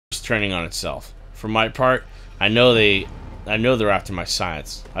turning on itself. For my part, I know they're after my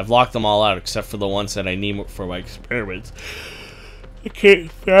science. I've locked them all out except for the ones that I need for my experiments. I can't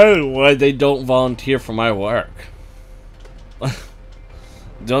fathom why they don't volunteer for my work.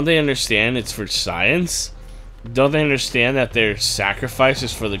 Don't they understand it's for science? Don't they understand that their sacrifice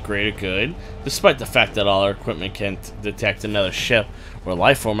is for the greater good? Despite the fact that all our equipment can't detect another ship or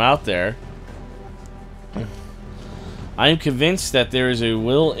life form out there. I am convinced that there is a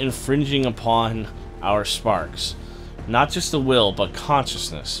will infringing upon our sparks. Not just a will, but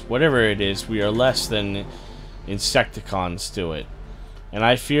consciousness. Whatever it is, we are less than Insecticons to it. And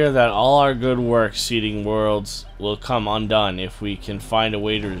I fear that all our good work seeding worlds will come undone if we can find a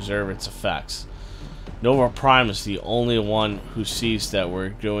way to reserve its effects. Nova Prime is the only one who sees that we're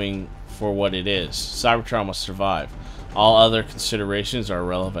doing for what it is. Cybertron must survive. All other considerations are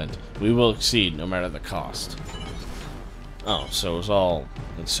irrelevant. We will exceed no matter the cost. Oh, so it was all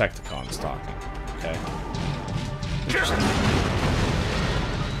Insecticons talking. Okay. Interesting.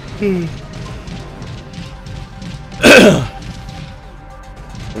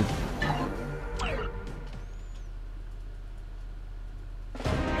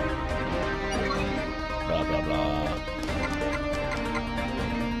 Blah, blah, blah.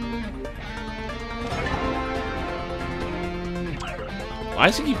 Why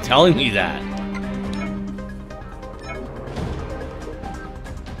does he keep telling me that?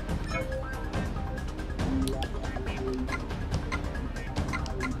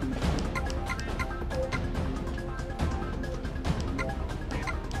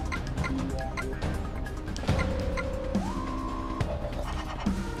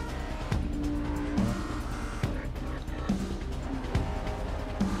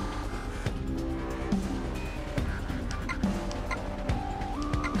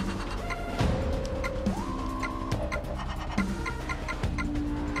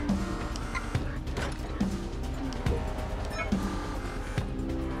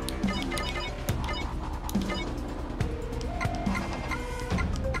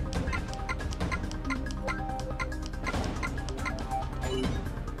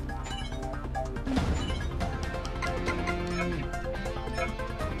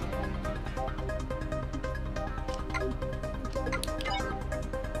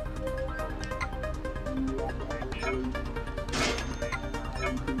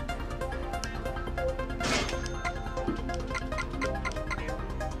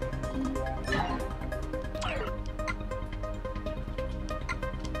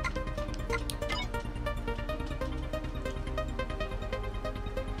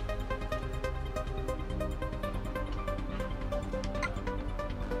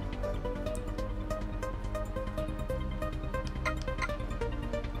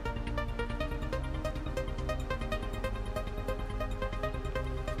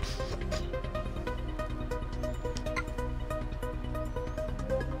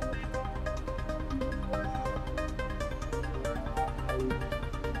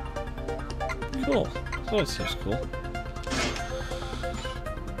 Cool. Oh, that seems cool.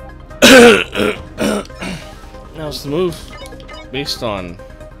 Now it's the move based on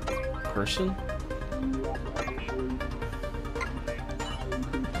person.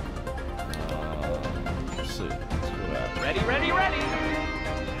 Let's see. Let's go back. Ready, ready, ready.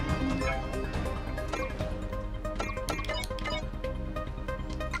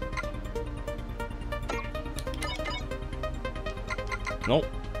 Nope.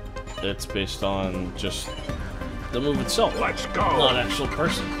 It's based on just the move itself. Let's go. Not an actual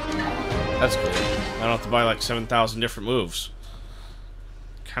person. That's cool. I don't have to buy like 7,000 different moves.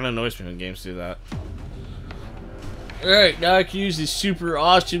 Kind of annoys me when games do that. Alright, now I can use this super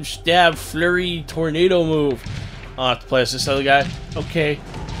awesome stab flurry tornado move. I'll have to play as this other guy. Okay.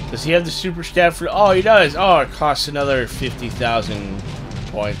 Does he have the super stab flurry? Oh, he does. Oh, it costs another 50,000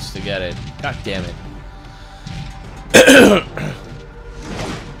 points to get it. God damn it.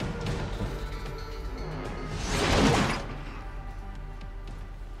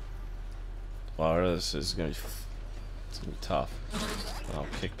 Wow, this is gonna be tough. I'll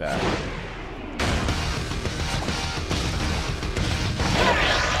kick back.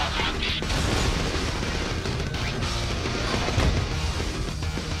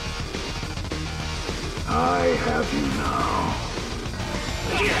 I have you now.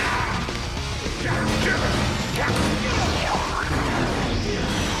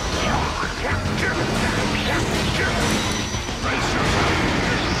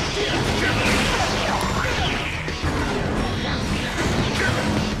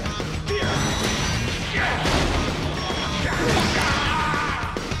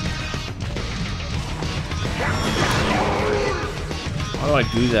 How do I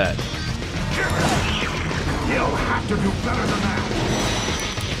do that? You'll have to do better than that.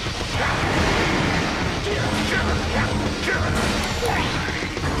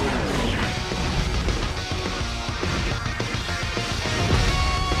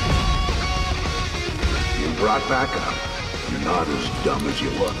 You brought back up. You're not as dumb as you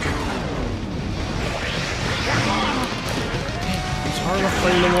look. It's hard enough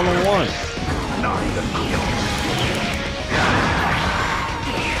playing the one-on-one. Not even close.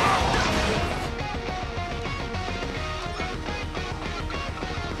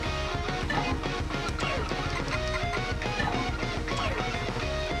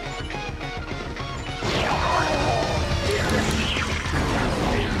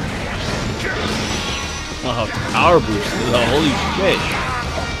 Oh, power boost. Holy shit.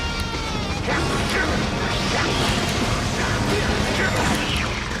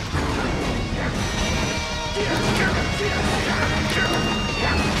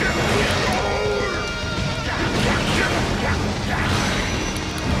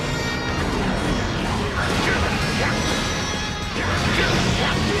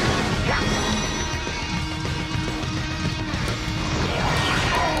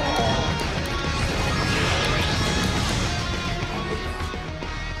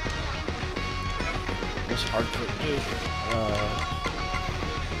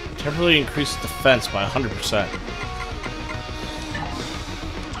 Temporarily increase defense by 100%.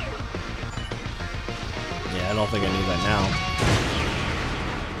 Yeah, I don't think I need that now.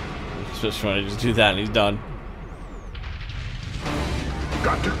 Just want to just do that and he's done.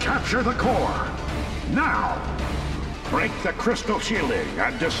 Got to capture the core. Now! Break the crystal shielding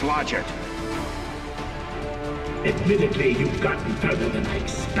and dislodge it. Admittedly, you've gotten further than I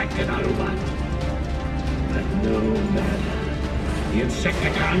expected, Autobot. But no matter. The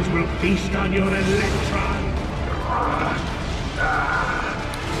Insecticons will feast on your electron.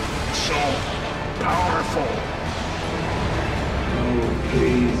 So powerful. Oh,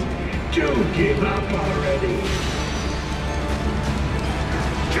 please, don't give up already.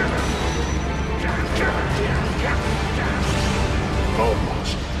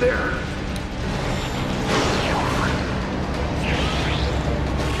 Almost there.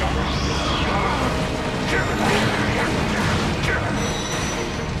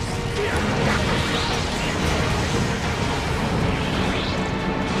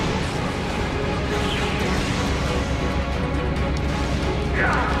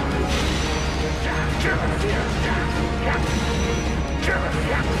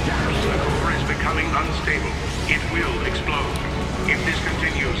 Becoming unstable. It will explode. If this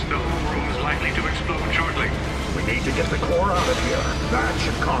continues, the whole room is likely to explode shortly. We need to get the core out of here. That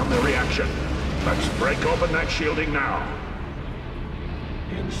should calm the reaction. Let's break open that shielding now.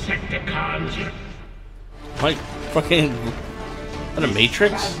 Insecticons. Like, fucking... What, a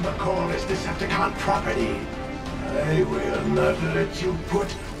Matrix? Plasma core is Decepticon property. I will not let you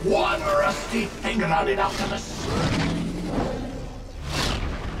put one rusty finger on it, Optimus.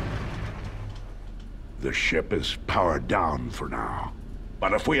 The ship is powered down for now.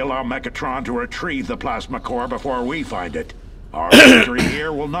 But if we allow Megatron to retrieve the plasma core before we find it, our victory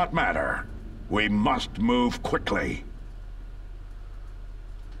here will not matter. We must move quickly.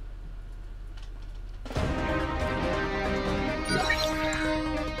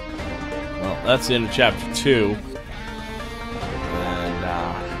 Well, that's in chapter 2.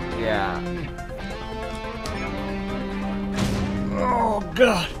 And, yeah. Oh,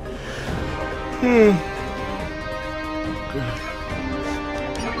 God.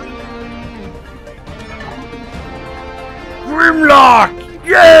 Grimlock!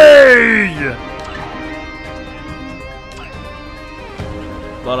 Yay!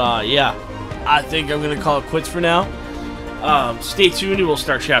 But, yeah. I think I'm gonna call it quits for now. Stay tuned and we'll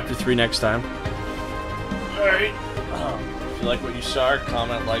start chapter 3 next time. Alright. If you like what you saw,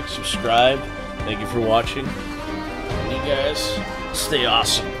 comment, like, subscribe. Thank you for watching. You guys stay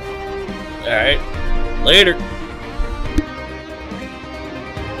awesome. Alright. Later.